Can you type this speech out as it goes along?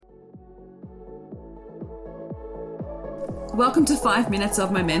Welcome to 5 Minutes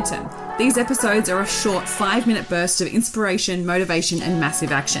of Momentum. These episodes are a short 5-minute burst of inspiration, motivation, and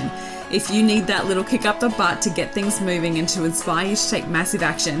massive action. If you need that little kick up the butt to get things moving and to inspire you to take massive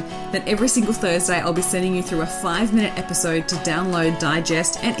action, then every single Thursday I'll be sending you through a 5-minute episode to download,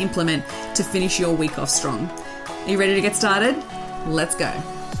 digest, and implement to finish your week off strong. Are you ready to get started? Let's go.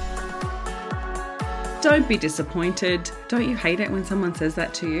 Don't be disappointed. Don't you hate it when someone says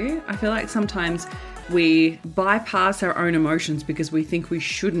that to you? I feel like sometimes we bypass our own emotions because we think we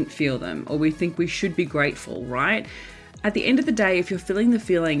shouldn't feel them or we think we should be grateful, right? At the end of the day, if you're feeling the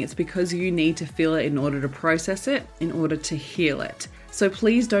feeling, it's because you need to feel it in order to process it, in order to heal it. So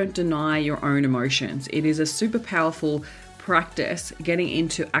please don't deny your own emotions. It is a super powerful practice getting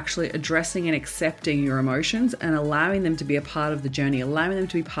into actually addressing and accepting your emotions and allowing them to be a part of the journey, allowing them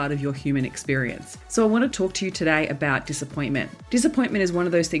to be part of your human experience. So I want to talk to you today about disappointment. Disappointment is one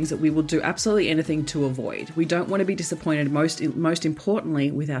of those things that we will do absolutely anything to avoid. We don't want to be disappointed, most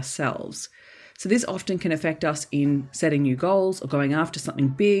importantly, with ourselves. So this often can affect us in setting new goals or going after something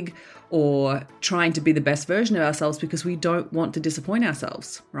big or trying to be the best version of ourselves because we don't want to disappoint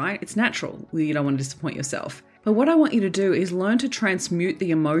ourselves, right? It's natural. You don't want to disappoint yourself. But what I want you to do is learn to transmute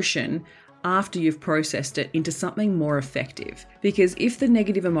the emotion after you've processed it into something more effective. Because if the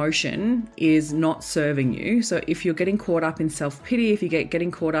negative emotion is not serving you, so if you're getting caught up in self-pity, if you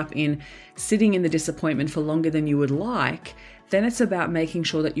getting caught up in sitting in the disappointment for longer than you would like, then it's about making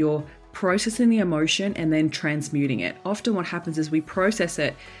sure that you're processing the emotion and then transmuting it. Often what happens is we process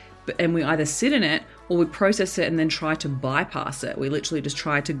it and we either sit in it or we process it and then try to bypass it. We literally just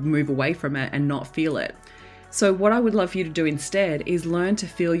try to move away from it and not feel it. So what I would love for you to do instead is learn to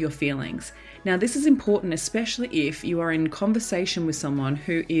feel your feelings. Now, this is important, especially if you are in conversation with someone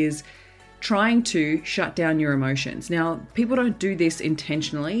who is trying to shut down your emotions. Now, people don't do this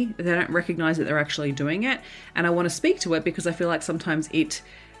intentionally. They don't recognize that they're actually doing it. And I want to speak to it because I feel like sometimes it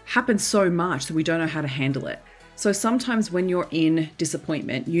happens so much that we don't know how to handle it. So sometimes when you're in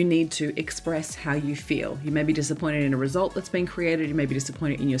disappointment, you need to express how you feel. You may be disappointed in a result that's been created. You may be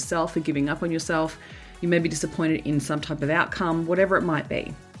disappointed in yourself for giving up on yourself. You may be disappointed in some type of outcome, whatever it might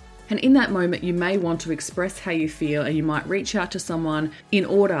be. And in that moment, you may want to express how you feel and you might reach out to someone in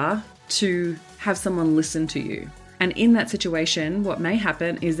order to have someone listen to you. And in that situation, what may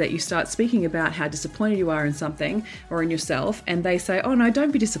happen is that you start speaking about how disappointed you are in something or in yourself, and they say, oh no,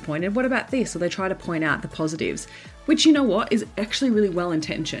 don't be disappointed. What about this? Or they try to point out the positives, which, you know what, is actually really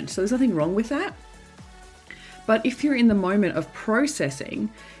well-intentioned. So there's nothing wrong with that. But if you're in the moment of processing,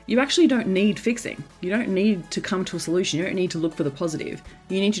 you actually don't need fixing. You don't need to come to a solution. You don't need to look for the positive.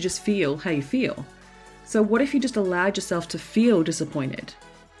 You need to just feel how you feel. So what if you just allowed yourself to feel disappointed?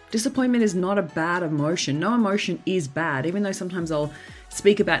 Disappointment is not a bad emotion. No emotion is bad, even though sometimes I'll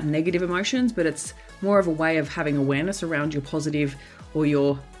speak about negative emotions, but it's more of a way of having awareness around your positive or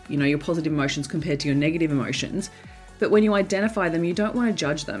your positive emotions compared to your negative emotions. But when you identify them, you don't want to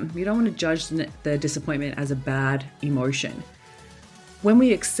judge them. You don't want to judge the disappointment as a bad emotion. When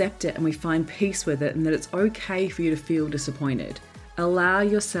we accept it and we find peace with it and that it's okay for you to feel disappointed, allow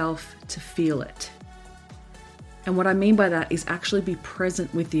yourself to feel it. And what I mean by that is actually be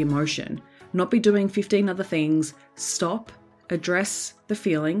present with the emotion, not be doing 15 other things. Stop, address the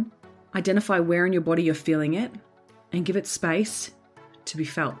feeling, identify where in your body you're feeling it, and give it space to be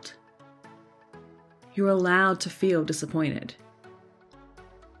felt. You're allowed to feel disappointed.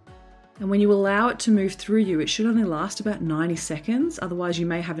 And when you allow it to move through you, it should only last about 90 seconds. Otherwise, you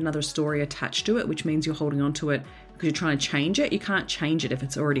may have another story attached to it, which means you're holding on to it because you're trying to change it. You can't change it if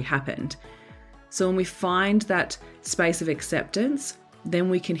it's already happened. So when we find that space of acceptance, then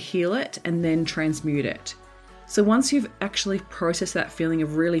we can heal it and then transmute it. So once you've actually processed that feeling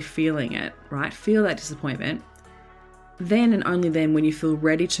of really feeling it, right? Feel that disappointment. Then and only then when you feel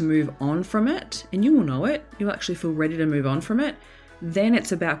ready to move on from it, and you will know it, you'll actually feel ready to move on from it, then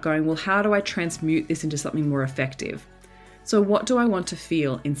it's about going, well, how do I transmute this into something more effective? So what do I want to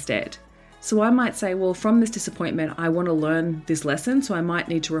feel instead? So I might say, well, from this disappointment, I want to learn this lesson. So I might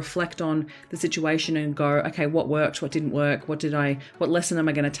need to reflect on the situation and go, okay, what worked? What didn't work? What lesson am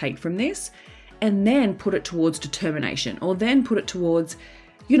I going to take from this? And then put it towards determination, or then put it towards,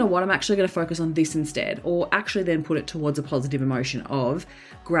 you know what, I'm actually going to focus on this instead, or actually then put it towards a positive emotion of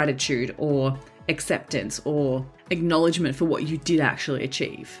gratitude or acceptance or acknowledgement for what you did actually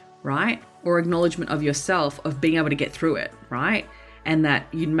achieve, right? Or acknowledgement of yourself of being able to get through it, right? And that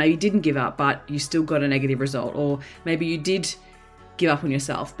you maybe didn't give up, but you still got a negative result. Or maybe you did give up on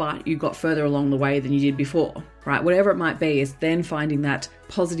yourself, but you got further along the way than you did before, right? Whatever it might be is then finding that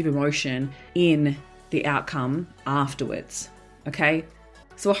positive emotion in the outcome afterwards, okay?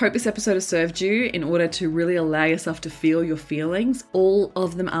 So I hope this episode has served you in order to really allow yourself to feel your feelings. All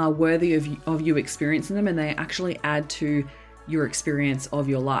of them are worthy of you experiencing them, and they actually add to your experience of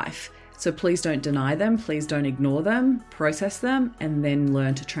your life. So please don't deny them. Please don't ignore them. Process them and then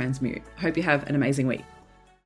learn to transmute. Hope you have an amazing week.